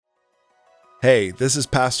Hey, this is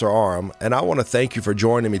Pastor Aram, and I want to thank you for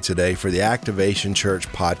joining me today for the Activation Church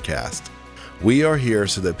podcast. We are here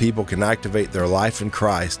so that people can activate their life in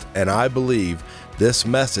Christ, and I believe this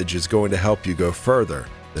message is going to help you go further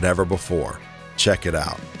than ever before. Check it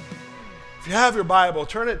out. If you have your Bible,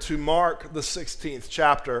 turn it to Mark, the 16th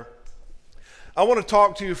chapter. I want to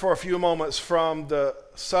talk to you for a few moments from the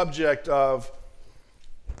subject of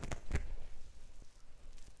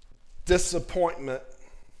disappointment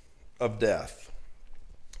of death.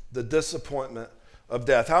 The disappointment of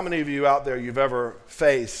death. How many of you out there, you've ever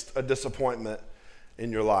faced a disappointment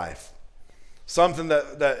in your life? Something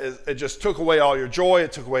it just took away all your joy,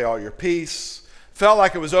 it took away all your peace, felt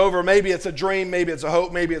like it was over. Maybe it's a dream, maybe it's a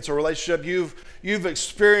hope, maybe it's a relationship. You've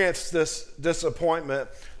experienced this disappointment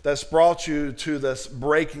that's brought you to this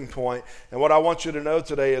breaking point. And what I want you to know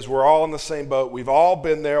today is we're all in the same boat. We've all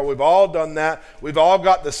been there. We've all done that. We've all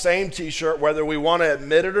got the same t-shirt, whether we want to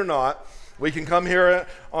admit it or not. We can come here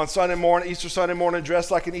on Sunday morning, Easter Sunday morning, dressed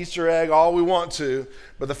like an Easter egg all we want to.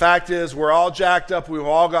 But the fact is, we're all jacked up. We've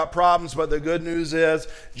all got problems. But the good news is,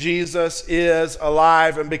 Jesus is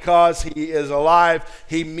alive. And because he is alive,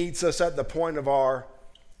 he meets us at the point of our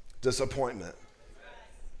disappointment.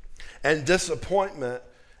 And disappointment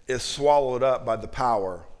is swallowed up by the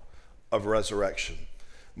power of resurrection.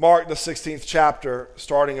 Mark, the 16th chapter,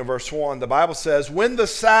 starting in verse 1, the Bible says, when the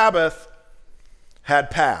Sabbath had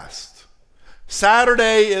passed,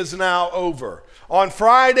 Saturday is now over. On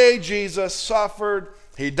Friday, Jesus suffered,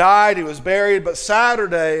 he died, he was buried, but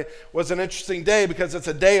Saturday was an interesting day because it's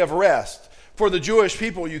a day of rest. For the Jewish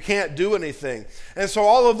people, you can't do anything. And so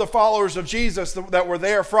all of the followers of Jesus that were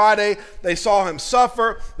there Friday, they saw him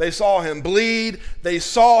suffer, they saw him bleed, they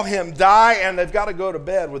saw him die, and they've got to go to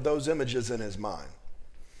bed with those images in his mind.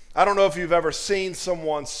 I don't know if you've ever seen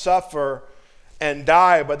someone suffer and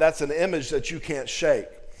die, but that's an image that you can't shake.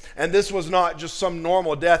 And this was not just some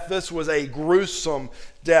normal death, this was a gruesome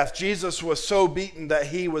death. Jesus was so beaten that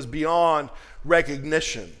he was beyond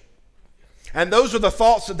recognition. And those are the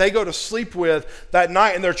thoughts that they go to sleep with that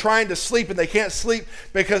night, and they're trying to sleep and they can't sleep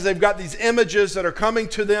because they've got these images that are coming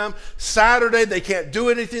to them. Saturday, they can't do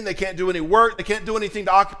anything, they can't do any work, they can't do anything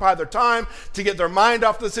to occupy their time, to get their mind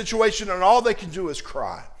off the situation, and all they can do is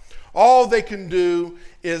cry. All they can do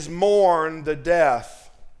is mourn the death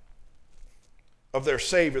of their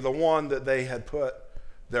Savior, the one that they had put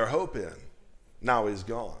their hope in. Now he's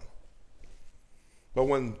gone. But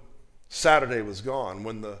when Saturday was gone,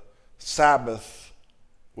 when the Sabbath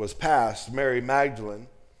was past, Mary Magdalene,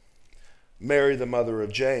 Mary the mother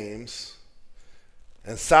of James,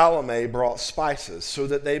 and Salome brought spices so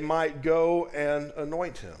that they might go and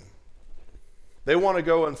anoint him. They want to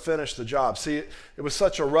go and finish the job. See, it was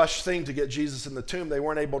such a rush thing to get Jesus in the tomb, they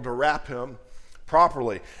weren't able to wrap him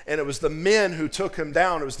properly. And it was the men who took him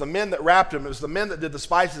down. It was the men that wrapped him. It was the men that did the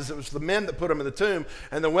spices. It was the men that put him in the tomb.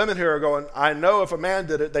 And the women here are going, I know if a man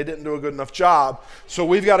did it, they didn't do a good enough job. So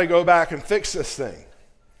we've got to go back and fix this thing.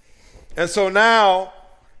 And so now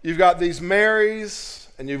you've got these Marys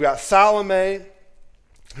and you've got Salome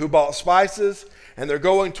who bought spices, and they're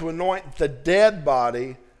going to anoint the dead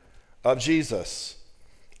body of Jesus.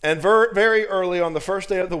 And very early on the first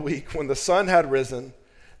day of the week, when the sun had risen,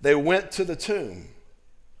 they went to the tomb,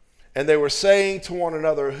 and they were saying to one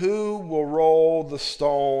another, who will roll the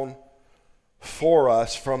stone for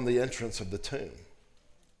us from the entrance of the tomb?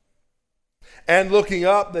 And looking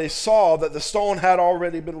up, they saw that the stone had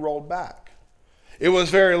already been rolled back. It was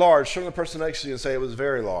very large. Turn to the person next to you and say, it was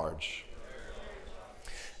very large.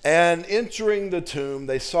 And entering the tomb,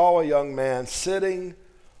 they saw a young man sitting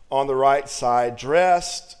on the right side,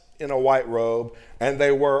 dressed in a white robe, and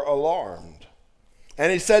they were alarmed.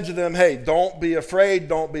 And he said to them, hey, don't be afraid,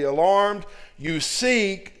 don't be alarmed. You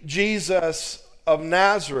seek Jesus of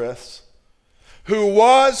Nazareth, who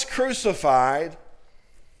was crucified.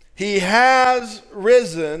 He has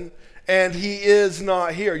risen, and he is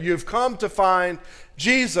not here. You've come to find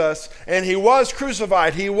Jesus, and he was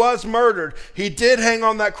crucified. He was murdered. He did hang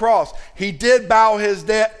on that cross. He did bow his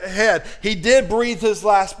head. He did breathe his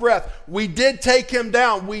last breath. We did take him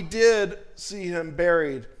down. We did see him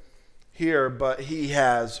buried here, but he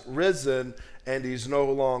has risen, and he's no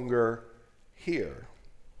longer here.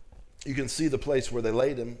 You can see the place where they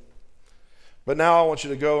laid him. But now I want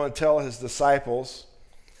you to go and tell his disciples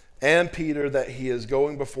and Peter that he is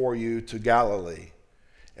going before you to Galilee,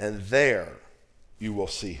 and there you will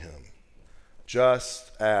see him,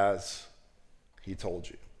 just as he told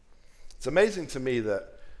you. It's amazing to me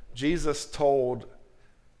that Jesus told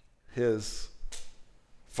his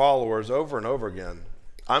followers over and over again,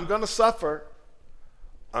 I'm going to suffer,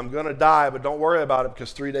 I'm going to die, but don't worry about it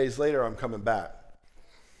because 3 days later I'm coming back.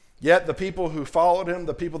 Yet the people who followed him,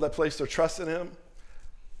 the people that placed their trust in him,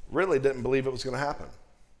 really didn't believe it was going to happen.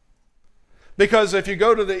 Because if you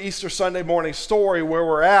go to the Easter Sunday morning story where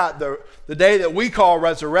we're at, the day that we call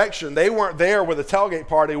resurrection, they weren't there with a tailgate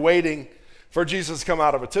party waiting for Jesus to come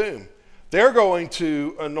out of a tomb. They're going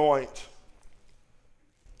to anoint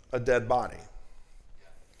a dead body.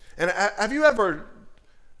 And have you ever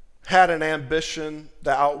had an ambition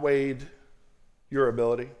that outweighed your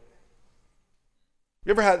ability?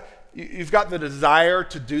 You ever had, you've got the desire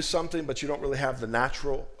to do something, but you don't really have the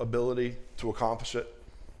natural ability to accomplish it?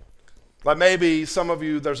 Like maybe some of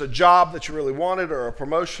you, there's a job that you really wanted or a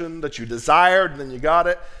promotion that you desired, and then you got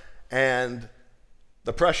it, and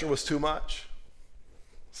the pressure was too much.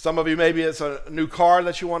 Some of you, maybe it's a new car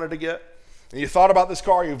that you wanted to get, and you thought about this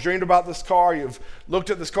car, you've dreamed about this car, you've looked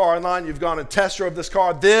at this car online, you've gone and test drove this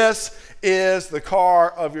car. This is the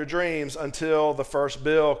car of your dreams until the first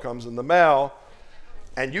bill comes in the mail,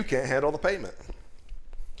 and you can't handle the payment.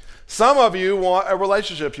 Some of you want a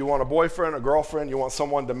relationship. You want a boyfriend, a girlfriend, you want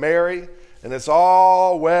someone to marry, and it's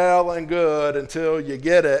all well and good until you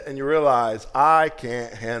get it and you realize, I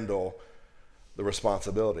can't handle the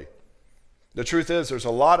responsibility. The truth is, there's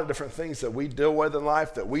a lot of different things that we deal with in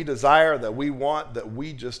life, that we desire, that we want, that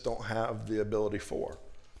we just don't have the ability for.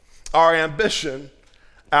 Our ambition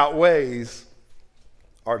outweighs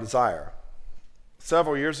our desire.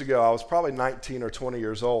 Several years ago, I was probably 19 or 20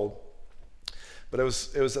 years old, but it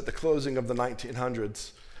was at the closing of the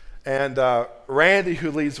 1900s. And Randy,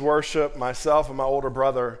 who leads worship, myself, and my older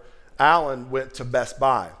brother, Alan, went to Best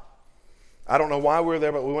Buy. I don't know why we were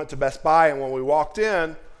there, but we went to Best Buy, and when we walked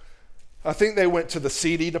in, I think they went to the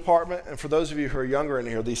CD department. And for those of you who are younger in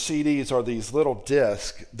here, these CDs are these little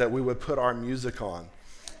discs that we would put our music on.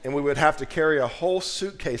 And we would have to carry a whole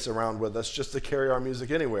suitcase around with us just to carry our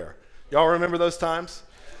music anywhere. Y'all remember those times?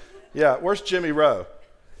 Yeah, where's Jimmy Rowe?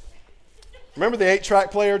 Remember the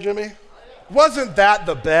 8-track player, Jimmy? Wasn't that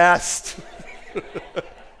the best?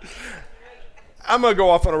 I'm going to go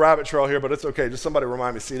off on a rabbit trail here, but it's okay. Just somebody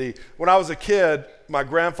remind me, CD. When I was a kid, my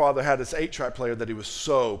grandfather had this 8-track player that he was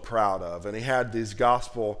so proud of, and he had these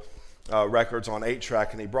gospel records on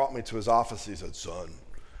 8-track, and he brought me to his office. He said, son,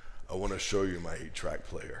 I want to show you my 8-track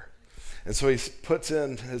player. And so he puts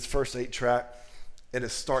in his first 8-track, and it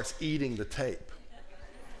starts eating the tape.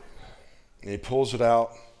 And he pulls it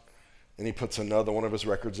out, and he puts another one of his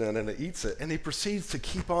records in, and it eats it. And he proceeds to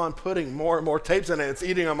keep on putting more and more tapes in it. It's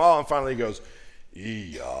eating them all, and finally he goes,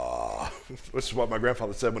 "Yeah," which is what my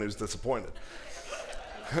grandfather said when he was disappointed.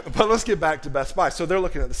 But let's get back to Best Buy. So they're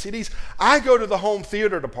looking at the CDs. I go to the home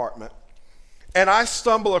theater department, and I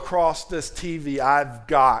stumble across this TV I've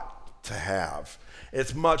got to have.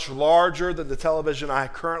 It's much larger than the television I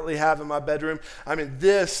currently have in my bedroom. I mean,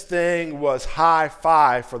 this thing was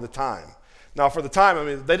hi-fi for the time. Now, for the time, I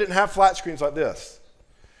mean, they didn't have flat screens like this.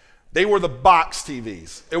 They were the box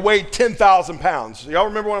TVs. It weighed 10,000 pounds. Y'all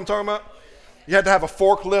remember what I'm talking about? You had to have a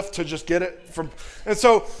forklift to just get it from. And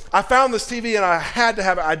so I found this TV, and I had to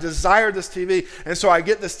have it. I desired this TV. And so I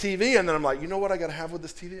get this TV, and then I'm like, you know what I got to have with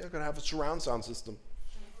this TV? I got to have a surround sound system.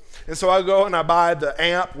 And so I go and I buy the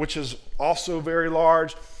amp, which is also very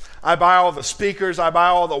large. I buy all the speakers. I buy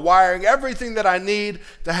all the wiring, everything that I need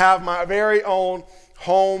to have my very own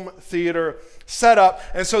home theater set up.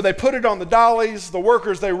 And so they put it on the dollies. The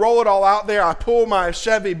workers, they roll it all out there. I pull my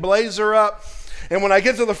Chevy Blazer up. And when I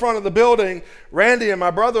get to the front of the building, Randy and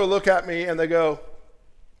my brother look at me and they go,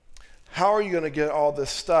 how are you going to get all this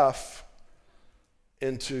stuff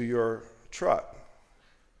into your truck?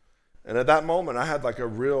 And at that moment, I had like a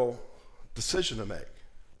real decision to make.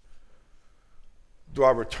 Do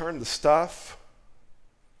I return the stuff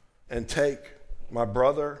and take my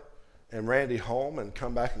brother and Randy home and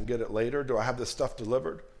come back and get it later? Do I have this stuff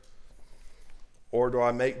delivered? Or do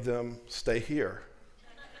I make them stay here?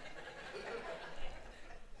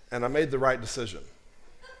 And I made the right decision.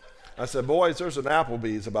 I said, boys, there's an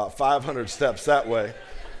Applebee's about 500 steps that way.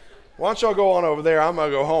 Why don't y'all go on over there? I'm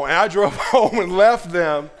going to go home. And I drove home and left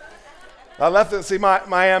them. I left them. See,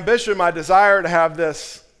 my ambition, my desire to have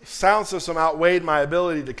this sound system outweighed my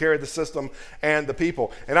ability to carry the system and the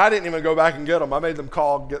people. And I didn't even go back and get them. I made them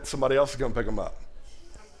call, get somebody else to come pick them up.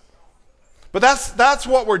 But that's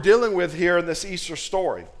what we're dealing with here in this Easter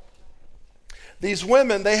story. These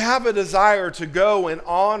women, they have a desire to go and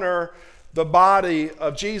honor the body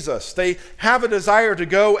of Jesus. They have a desire to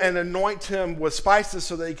go and anoint him with spices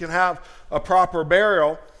so they can have a proper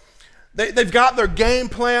burial. They've got their game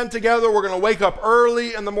plan together. We're going to wake up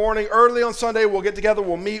early in the morning. Early on Sunday, we'll get together,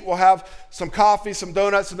 we'll meet, we'll have some coffee, some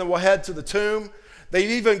donuts, and then we'll head to the tomb. They've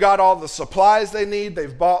even got all the supplies they need.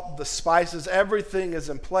 They've bought the spices. Everything is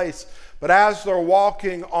in place. But as they're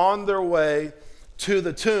walking on their way to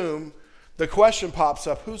the tomb, the question pops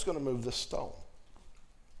up, who's going to move this stone?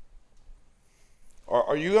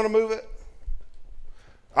 Are you going to move it?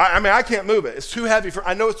 I mean, I can't move it. It's too heavy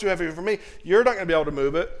I know it's too heavy for me. You're not going to be able to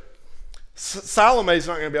move it. Salome's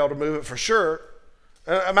not going to be able to move it for sure.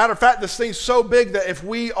 A matter of fact, this thing's so big that if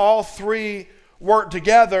we all three work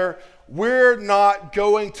together, we're not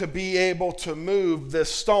going to be able to move this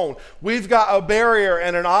stone. We've got a barrier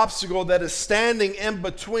and an obstacle that is standing in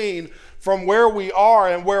between from where we are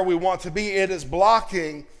and where we want to be. It is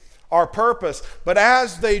blocking our purpose. But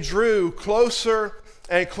as they drew closer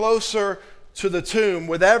and closer to the tomb,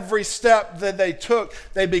 with every step that they took,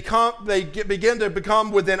 they begin to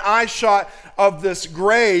become within eyeshot of this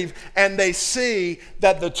grave, and they see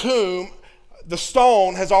that the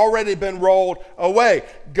stone has already been rolled away.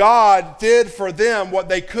 God did for them what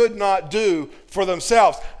they could not do for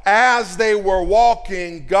themselves. As they were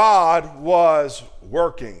walking, God was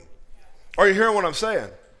working. Are you hearing what I'm saying?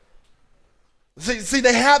 See,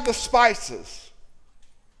 they had the spices,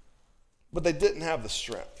 but they didn't have the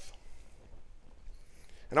strength.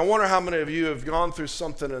 And I wonder how many of you have gone through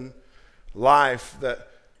something in life that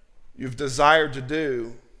you've desired to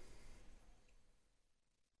do,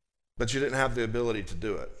 but you didn't have the ability to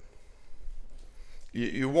do it.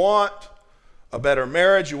 You want a better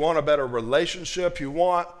marriage, you want a better relationship, you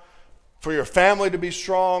want for your family to be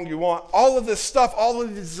strong, you want all of this stuff, all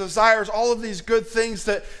of these desires, all of these good things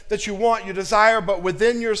that you want, you desire, but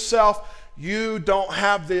within yourself, you don't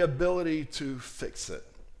have the ability to fix it.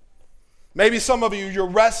 Maybe some of you, you're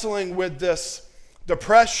wrestling with this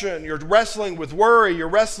depression, you're wrestling with worry, you're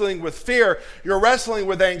wrestling with fear, you're wrestling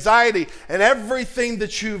with anxiety, and everything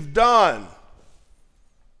that you've done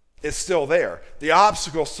is still there. The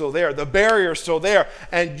obstacle's still there, the barrier's still there,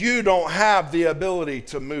 and you don't have the ability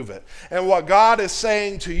to move it. And what God is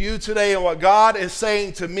saying to you today, and what God is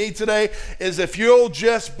saying to me today, is if you'll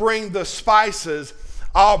just bring the spices,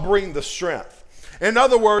 I'll bring the strength. In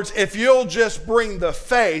other words, if you'll just bring the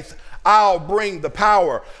faith, I'll bring the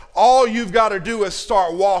power. All you've got to do is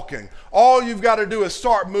start walking. All you've got to do is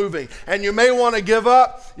start moving. And you may want to give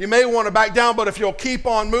up, you may want to back down, but if you'll keep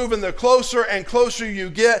on moving, the closer and closer you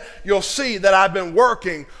get, you'll see that I've been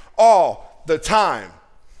working all the time.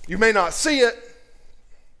 You may not see it.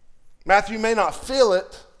 Matthew may not feel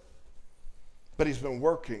it, but he's been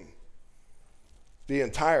working the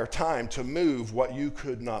entire time to move what you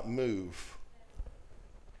could not move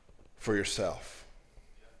for yourself.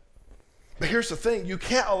 But here's the thing, you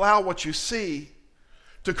can't allow what you see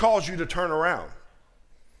to cause you to turn around.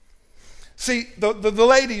 See, the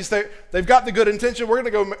ladies, they've got the good intention. We're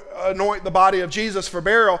going to go anoint the body of Jesus for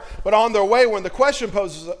burial. But on their way, when the question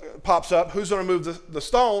pops up, who's going to move the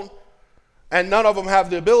stone? And none of them have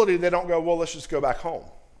the ability, they don't go, well, let's just go back home.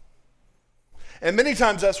 And many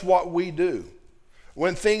times that's what we do.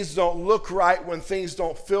 When things don't look right, when things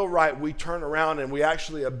don't feel right, we turn around and we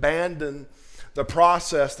actually abandon the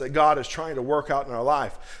process that God is trying to work out in our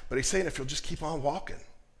life. But he's saying if you'll just keep on walking,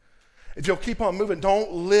 if you'll keep on moving, don't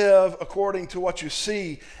live according to what you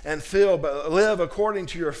see and feel, but live according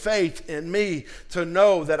to your faith in me, to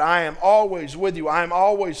know that I am always with you, I am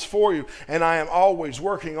always for you, and I am always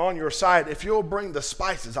working on your side. If you'll bring the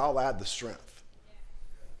spices, I'll add the strength.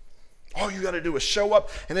 All you got to do is show up,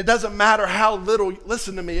 and it doesn't matter how little,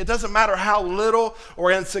 listen to me, it doesn't matter how little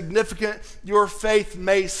or insignificant your faith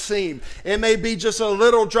may seem. It may be just a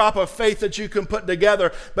little drop of faith that you can put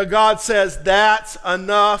together, but God says, that's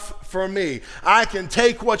enough for me. I can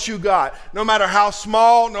take what you got, no matter how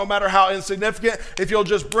small, no matter how insignificant. If you'll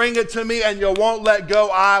just bring it to me and you won't let go,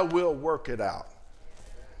 I will work it out.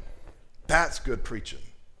 That's good preaching.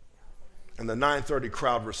 And the 9:30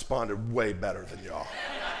 crowd responded way better than y'all.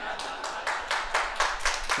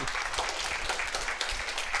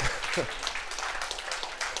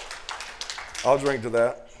 I'll drink to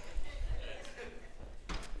that.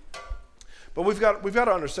 But we've got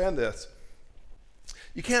to understand this.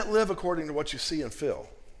 You can't live according to what you see and feel,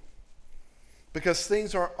 because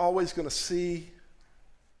things aren't always going to see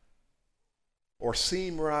or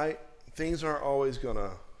seem right. Things aren't always going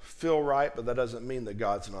to feel right, but that doesn't mean that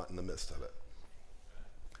God's not in the midst of it.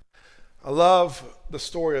 I love the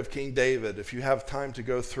story of King David. If you have time to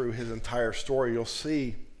go through his entire story, you'll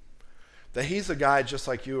see that he's a guy just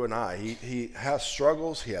like you and I. He has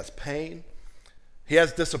struggles, he has pain, he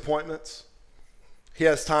has disappointments. He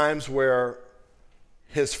has times where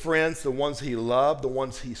his friends, the ones he loved, the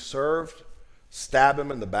ones he served, stab him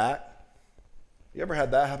in the back. You ever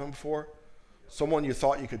had that happen before? Someone you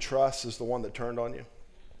thought you could trust is the one that turned on you.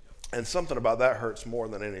 And something about that hurts more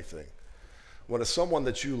than anything. When it's someone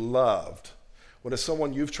that you loved, When it's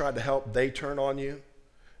someone you've tried to help, they turn on you.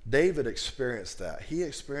 David experienced that. He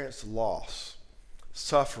experienced loss,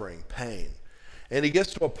 suffering, pain. And he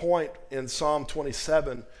gets to a point in Psalm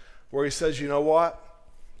 27 where he says, you know what?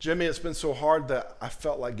 Jimmy, it's been so hard that I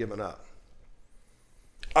felt like giving up.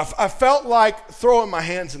 I felt like throwing my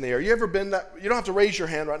hands in the air. You ever been that? You don't have to raise your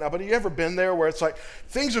hand right now, but have you ever been there where it's like,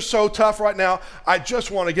 things are so tough right now, I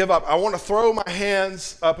just want to give up. I want to throw my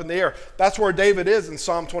hands up in the air. That's where David is in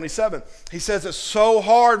Psalm 27. He says, it's so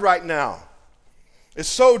hard right now. It's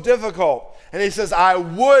so difficult. And he says, I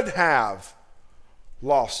would have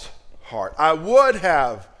lost heart. I would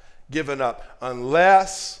have given up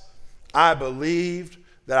unless I believed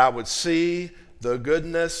that I would see the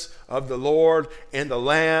goodness of the Lord in the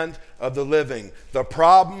land of the living. The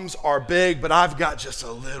problems are big, but I've got just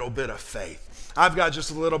a little bit of faith. I've got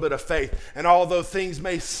just a little bit of faith. And although things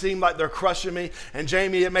may seem like they're crushing me, and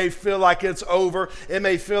Jamie, it may feel like it's over, it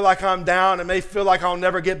may feel like I'm down, it may feel like I'll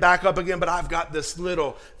never get back up again, but I've got this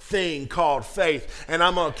little thing called faith. And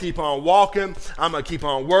I'm going to keep on walking. I'm going to keep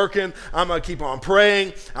on working. I'm going to keep on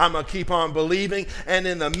praying. I'm going to keep on believing. And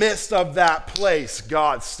in the midst of that place,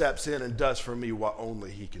 God steps in and does for me what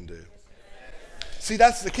only He can do. See,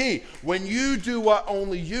 that's the key. When you do what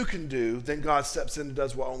only you can do, then God steps in and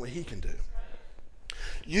does what only He can do.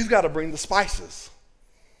 You've got to bring the spices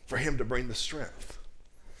for Him to bring the strength.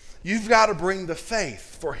 You've got to bring the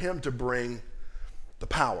faith for Him to bring the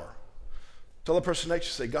power. Tell the person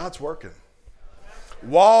next to you, say, God's working.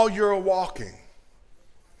 While you're walking.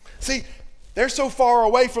 See, they're so far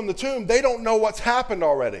away from the tomb, they don't know what's happened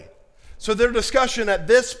already. So their discussion at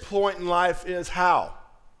this point in life is how?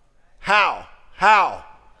 How?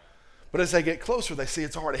 But as they get closer, they see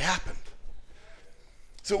it's already happened.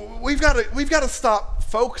 So we've got to stop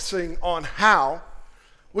focusing on how.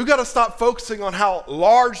 We've got to stop focusing on how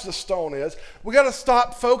large the stone is. We've got to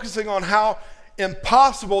stop focusing on how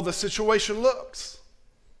impossible the situation looks.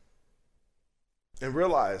 And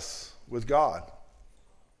realize with God,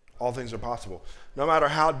 all things are possible. No matter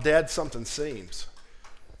how dead something seems,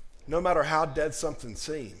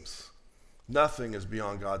 nothing is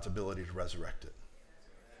beyond God's ability to resurrect it.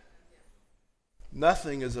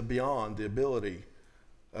 Nothing is beyond the ability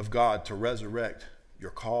of God to resurrect your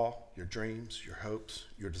call, your dreams, your hopes,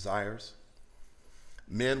 your desires.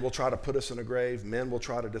 Men will try to put us in a grave. Men will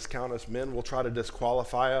try to discount us. Men will try to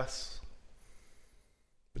disqualify us.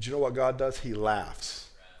 But you know what God does? He laughs.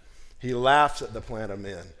 He laughs at the plan of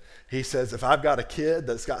men. He says, if I've got a kid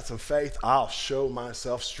that's got some faith, I'll show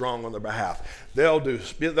myself strong on their behalf. They'll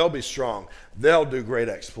be strong. They'll do great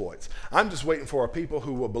exploits. I'm just waiting for a people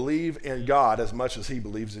who will believe in God as much as He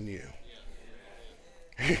believes in you.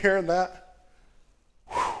 You hearing that?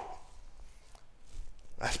 Whew.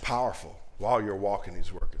 That's powerful. While you're walking,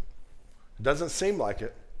 He's working. It doesn't seem like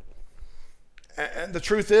it. And the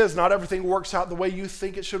truth is, not everything works out the way you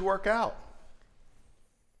think it should work out.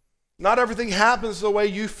 Not everything happens the way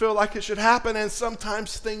you feel like it should happen, and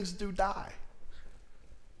sometimes things do die.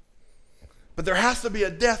 But there has to be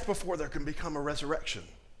a death before there can become a resurrection.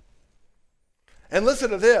 And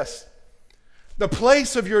listen to this. The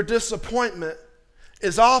place of your disappointment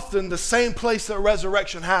is often the same place that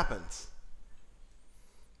resurrection happens.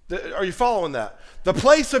 Are you following that? The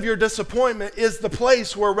place of your disappointment is the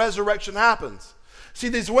place where resurrection happens. See,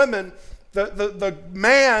 these women, the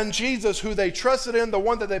man, Jesus, who they trusted in, the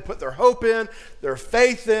one that they put their hope in, their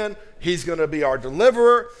faith in, He's going to be our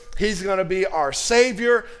deliverer, He's going to be our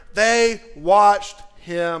Savior, they watched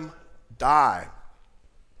Him die.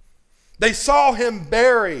 They saw Him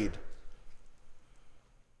buried.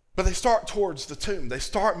 But they start towards the tomb. They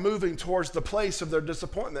start moving towards the place of their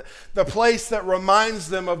disappointment, the place that reminds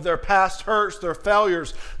them of their past hurts, their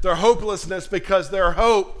failures, their hopelessness, because their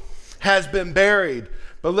hope has been buried.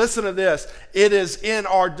 But listen to this. It is in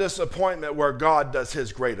our disappointment where God does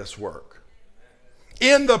His greatest work.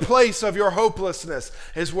 In the place of your hopelessness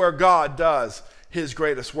is where God does His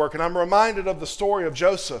greatest work. And I'm reminded of the story of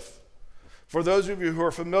Joseph. For those of you who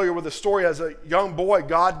are familiar with the story, as a young boy,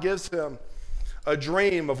 God gives him a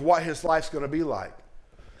dream of what his life's going to be like.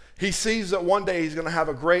 He sees that one day he's going to have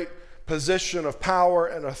a great position of power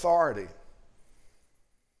and authority.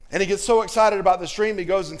 And he gets so excited about this dream, he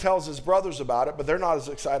goes and tells his brothers about it, but they're not as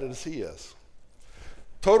excited as he is.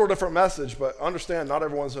 Total different message, but understand not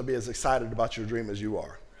everyone's going to be as excited about your dream as you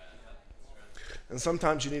are. And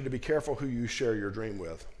sometimes you need to be careful who you share your dream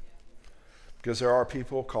with, because there are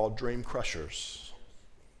people called dream crushers.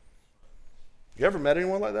 You ever met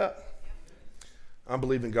anyone like that? I'm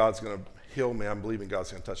believing God's going to heal me. I'm believing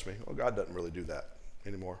God's going to touch me. Well, God doesn't really do that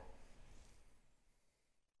anymore.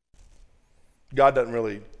 God doesn't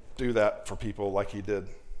really do that for people like He did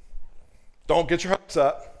Don't get your hopes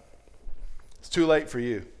up. It's too late for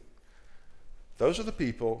you. Those are the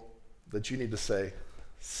people that you need to say,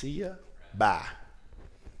 see ya, bye.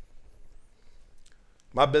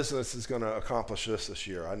 My business is going to accomplish this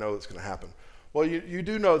year. I know it's going to happen. Well, you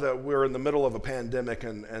do know that we're in the middle of a pandemic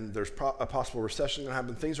and there's a possible recession going to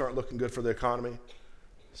happen. Things aren't looking good for the economy.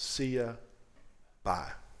 See ya,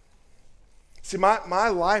 bye. See, my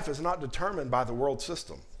life is not determined by the world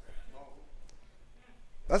system.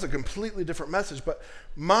 That's a completely different message, but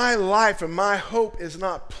my life and my hope is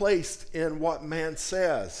not placed in what man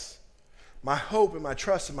says. My hope and my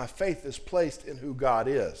trust and my faith is placed in who God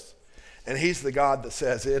is. And he's the God that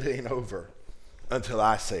says it ain't over until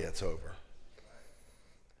I say it's over.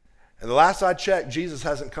 And the last I checked, Jesus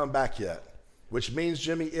hasn't come back yet, which means,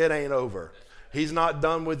 Jimmy, it ain't over. He's not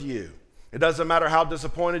done with you. It doesn't matter how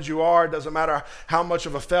disappointed you are. It doesn't matter how much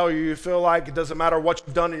of a failure you feel like. It doesn't matter what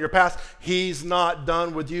you've done in your past. He's not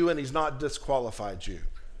done with you, and he's not disqualified you,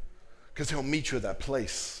 because he'll meet you at that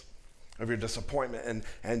place of your disappointment.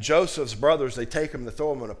 And Joseph's brothers, they take him, they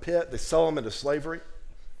throw him in a pit, they sell him into slavery.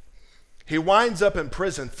 He winds up in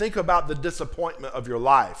prison. Think about the disappointment of your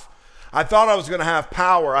life. I thought I was going to have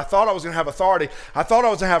power. I thought I was going to have authority. I thought I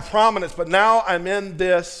was going to have prominence, but now I'm in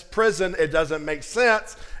this prison. It doesn't make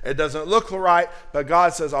sense. It doesn't look right, but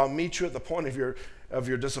God says, I'll meet you at the point of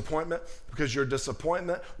your disappointment, because your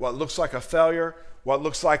disappointment, what looks like a failure, what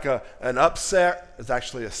looks like an upset, is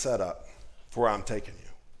actually a setup for where I'm taking you.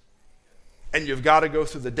 And you've got to go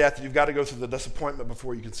through the death. You've got to go through the disappointment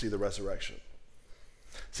before you can see the resurrection.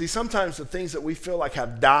 See, sometimes the things that we feel like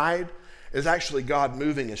have died is actually God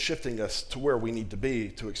moving and shifting us to where we need to be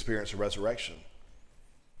to experience a resurrection.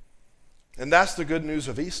 And that's the good news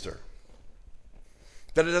of Easter.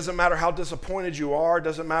 That it doesn't matter how disappointed you are, it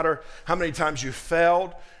doesn't matter how many times you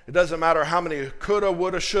failed, it doesn't matter how many coulda,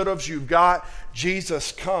 woulda, shouldas you've got,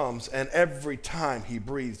 Jesus comes, and every time he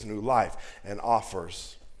breathes new life and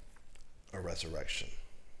offers a resurrection.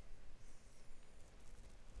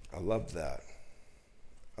 I love that.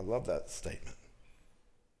 I love that statement.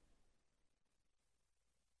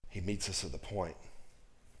 He meets us at the point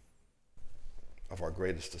of our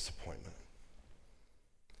greatest disappointment.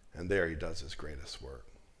 And there he does his greatest work.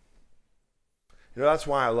 You know, that's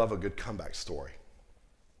why I love a good comeback story.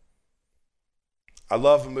 I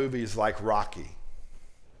love movies like Rocky,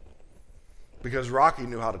 because Rocky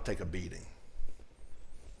knew how to take a beating.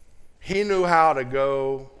 He knew how to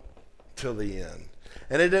go till the end.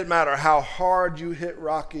 And it didn't matter how hard you hit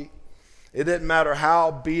Rocky. It didn't matter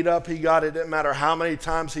how beat up he got. It didn't matter how many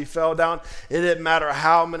times he fell down. It didn't matter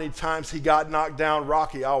how many times he got knocked down.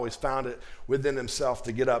 Rocky always found it within himself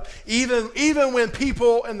to get up. Even when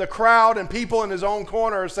people in the crowd and people in his own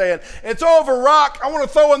corner are saying, it's over, Rock. I want to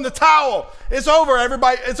throw in the towel. It's over,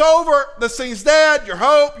 everybody. It's over. This thing's dead. Your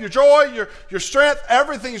hope, your joy, your strength,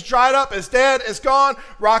 everything's dried up. It's dead. It's gone.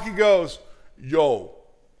 Rocky goes, yo,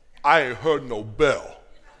 I ain't heard no bell.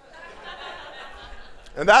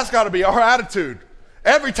 And that's got to be our attitude.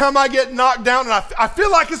 Every time I get knocked down and I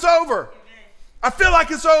feel like it's over. I feel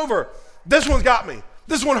like it's over. This one's got me.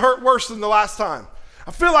 This one hurt worse than the last time.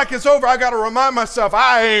 I feel like it's over. I got to remind myself,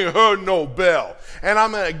 I ain't heard no bell. And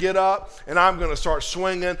I'm going to get up and I'm going to start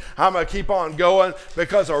swinging. I'm going to keep on going,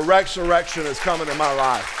 because a resurrection is coming in my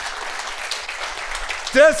life.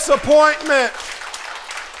 Disappointment.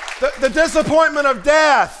 The disappointment of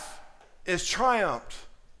death is triumphed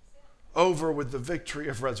over with the victory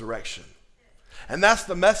of resurrection. And that's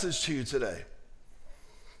the message to you today.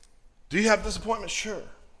 Do you have disappointment? Sure.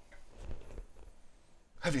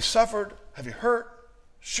 Have you suffered? Have you hurt?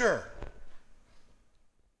 Sure.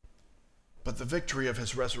 But the victory of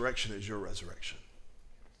his resurrection is your resurrection.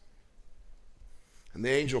 And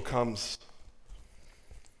the angel comes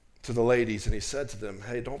to the ladies and he said to them,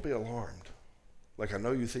 hey, don't be alarmed. Like, I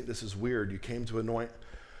know you think this is weird. You came to anoint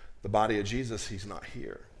the body of Jesus. He's not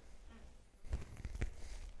here.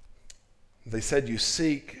 They said, you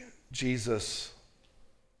seek Jesus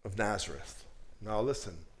of Nazareth. Now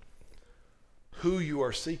listen, who you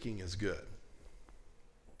are seeking is good.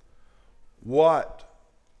 What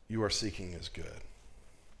you are seeking is good.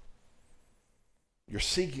 You're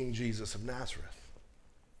seeking Jesus of Nazareth,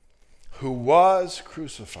 who was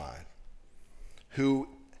crucified, who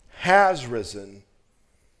has risen,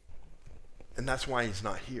 and that's why he's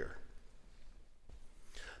not here.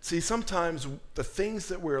 See, sometimes the things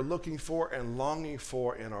that we're looking for and longing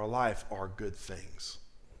for in our life are good things.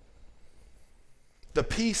 The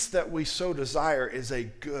peace that we so desire is a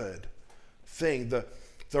good thing. The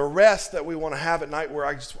rest that we want to have at night, where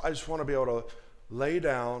I just want to be able to lay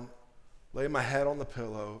down, lay my head on the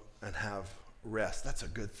pillow, and have rest. That's a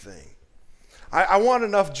good thing. I want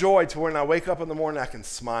enough joy to when I wake up in the morning, I can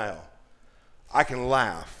smile. I can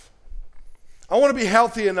laugh. I want to be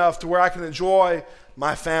healthy enough to where I can enjoy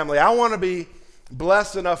my family. I want to be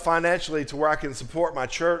blessed enough financially to where I can support my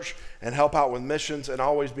church and help out with missions and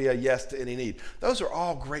always be a yes to any need. Those are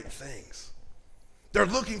all great things. They're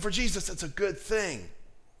looking for Jesus. It's a good thing.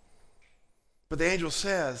 But the angel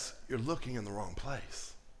says, you're looking in the wrong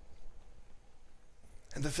place.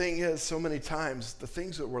 And the thing is, so many times, the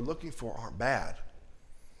things that we're looking for aren't bad.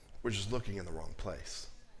 We're just looking in the wrong place.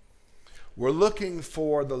 We're looking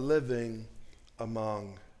for the living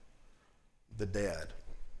among the dead.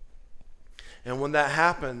 And when that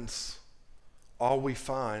happens, all we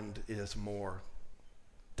find is more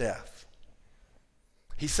death.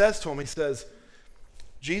 He says to him, he says,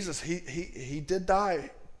 Jesus, he did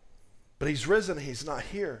die, but he's risen, he's not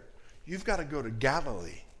here. You've got to go to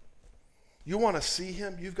Galilee. You want to see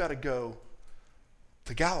him? You've got to go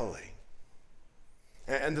to Galilee.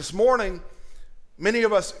 And this morning, many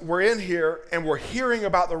of us were in here and we're hearing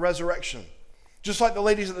about the resurrection. Just like the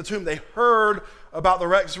ladies at the tomb, they heard about the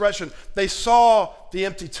resurrection. They saw the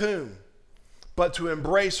empty tomb. But to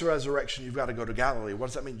embrace the resurrection, you've got to go to Galilee. What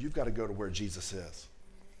does that mean? You've got to go to where Jesus is.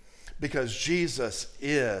 Because Jesus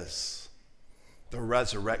is the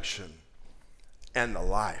resurrection and the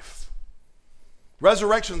life.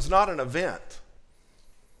 Resurrection's not an event.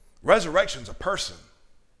 Resurrection's a person.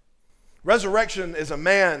 Resurrection is a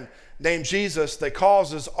man named Jesus that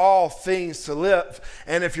causes all things to live.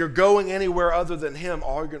 And if you're going anywhere other than him,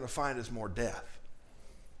 all you're going to find is more death.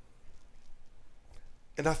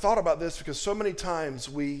 And I thought about this because so many times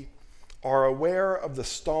we are aware of the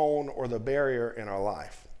stone or the barrier in our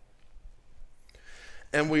life.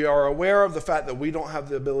 And we are aware of the fact that we don't have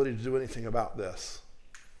the ability to do anything about this.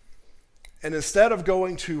 And instead of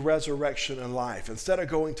going to resurrection and life, instead of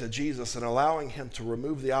going to Jesus and allowing him to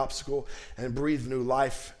remove the obstacle and breathe new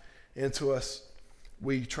life into us,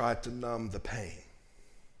 we try to numb the pain,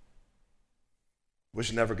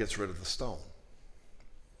 which never gets rid of the stone.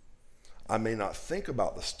 I may not think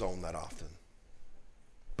about the stone that often,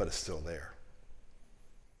 but it's still there.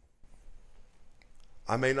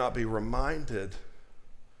 I may not be reminded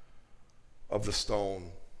of the stone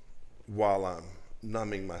while I'm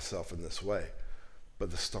numbing myself in this way,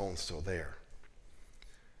 but the stone's still there.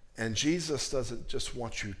 And Jesus doesn't just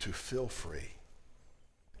want you to feel free.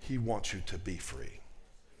 He wants you to be free.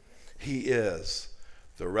 He is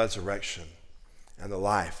the resurrection and the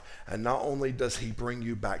life. And not only does he bring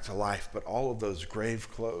you back to life, but all of those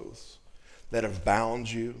grave clothes that have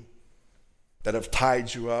bound you, that have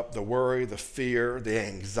tied you up, the worry, the fear, the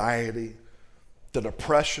anxiety, the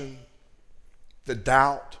depression, the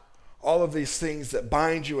doubt, all of these things that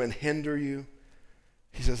bind you and hinder you.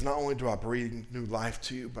 He says, not only do I breathe new life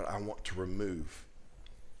to you, but I want to remove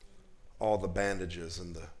all the bandages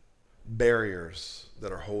and the barriers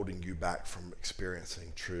that are holding you back from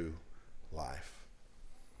experiencing true life.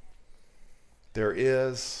 There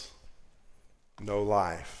is no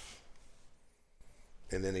life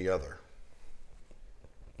in any other.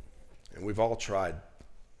 And we've all tried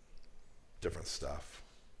different stuff.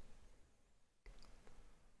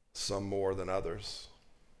 Some more than others.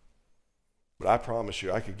 But I promise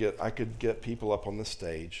you, I could get people up on the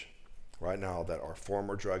stage right now that are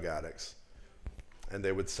former drug addicts, and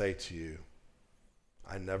they would say to you,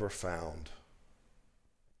 I never found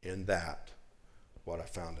in that what I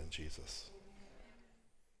found in Jesus.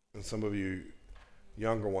 And some of you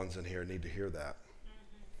younger ones in here need to hear that.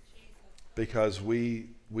 Because we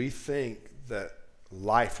think that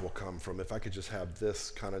life will come from if I could just have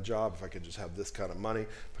this kind of job, if I could just have this kind of money,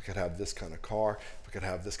 if I could have this kind of car, if I could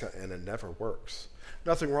have this kind, and it never works.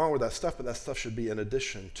 Nothing wrong with that stuff, but that stuff should be in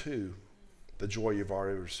addition to the joy you've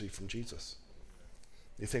already received from Jesus.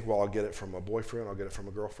 You think, well, I'll get it from a boyfriend, I'll get it from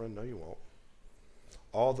a girlfriend. No, you won't.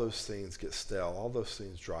 All those things get stale. All those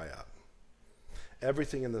things dry up.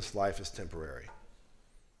 Everything in this life is temporary.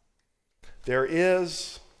 There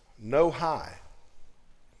is no high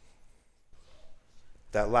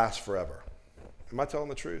that lasts forever. Am I telling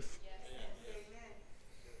the truth? Yes.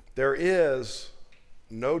 There is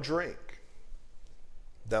no drink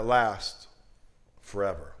that lasts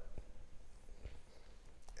forever.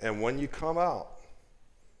 And when you come out,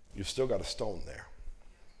 you've still got a stone there.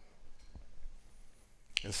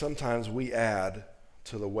 And sometimes we add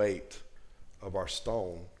to the weight of our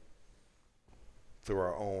stone through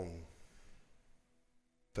our own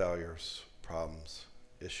failures, problems,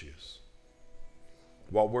 issues.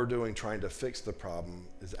 What we're doing trying to fix the problem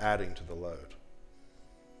is adding to the load.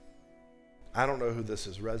 I don't know who this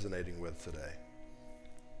is resonating with today,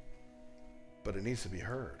 but it needs to be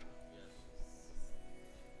heard.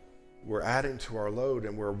 we're adding to our load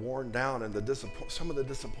and we're worn down, and some of the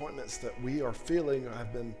disappointments that we are feeling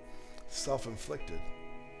have been self-inflicted.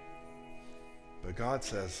 But God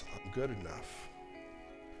says, I'm good enough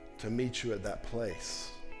to meet you at that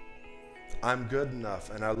place. I'm good enough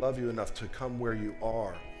and I love you enough to come where you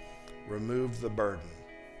are, remove the burden,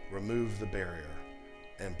 remove the barrier,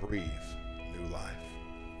 and breathe new life.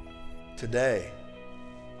 Today,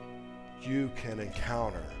 you can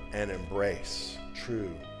encounter and embrace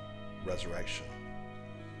true resurrection.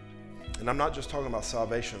 And I'm not just talking about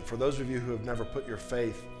salvation. For those of you who have never put your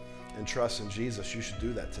faith and trust in Jesus, you should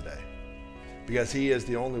do that today. Because he is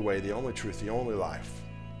the only way, the only truth, the only life.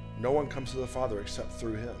 No one comes to the Father except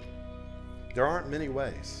through him. There aren't many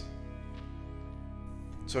ways.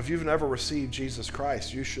 So if you've never received Jesus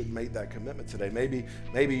Christ, you should make that commitment today.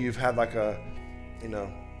 Maybe you've had like a,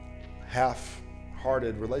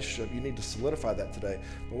 half-hearted relationship. You need to solidify that today.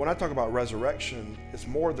 But when I talk about resurrection, it's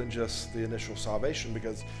more than just the initial salvation,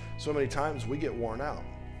 because so many times we get worn out.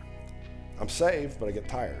 I'm saved, but I get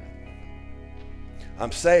tired.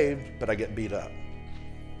 I'm saved, but I get beat up.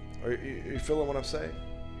 Are you feeling what I'm saying?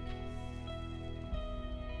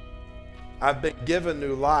 I've been given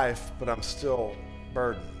new life, but I'm still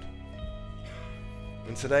burdened.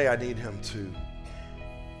 And today I need him to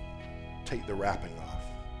take the wrapping off.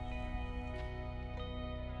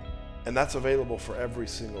 And that's available for every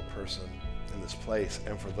single person in this place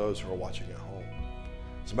and for those who are watching at home.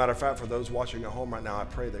 As a matter of fact, for those watching at home right now, I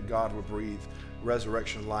pray that God would breathe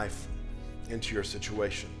resurrection life into your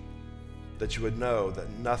situation, that you would know that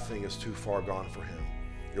nothing is too far gone for him.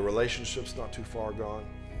 Your relationship's not too far gone.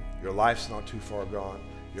 Your life's not too far gone.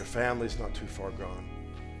 Your family's not too far gone.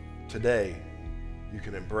 Today, you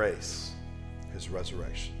can embrace his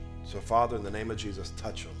resurrection. So Father, in the name of Jesus,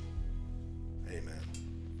 touch them.